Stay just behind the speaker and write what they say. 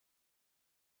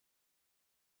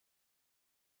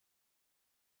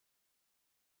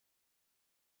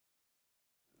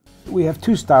We have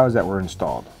two styles that were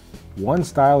installed. One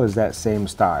style is that same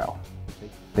style.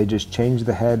 They just changed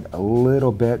the head a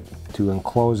little bit to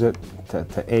enclose it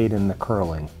to aid in the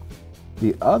curling.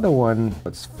 The other one,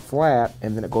 it's flat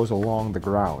and then it goes along the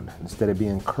ground. Instead of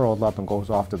being curled up and goes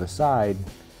off to the side,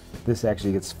 this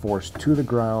actually gets forced to the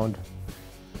ground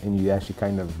and you actually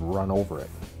kind of run over it.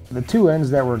 The two ends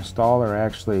that were installed are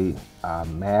actually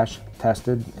MASH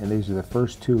tested, and these are the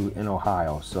first two in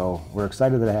Ohio. So we're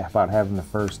excited about having the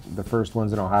first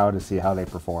ones in Ohio to see how they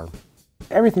perform.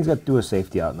 Everything's got to do with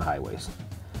safety out in the highways.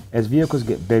 As vehicles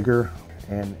get bigger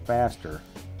and faster,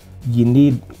 you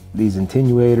need these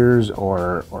attenuators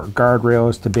or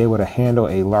guardrails to be able to handle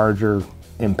a larger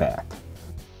impact.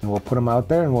 And we'll put them out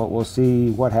there and we'll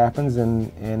see what happens,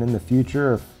 and in the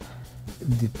future,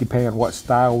 depending on what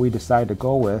style we decide to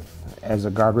go with, as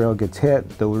a guardrail gets hit,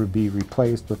 they will be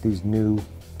replaced with these new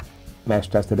mesh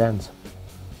tested ends.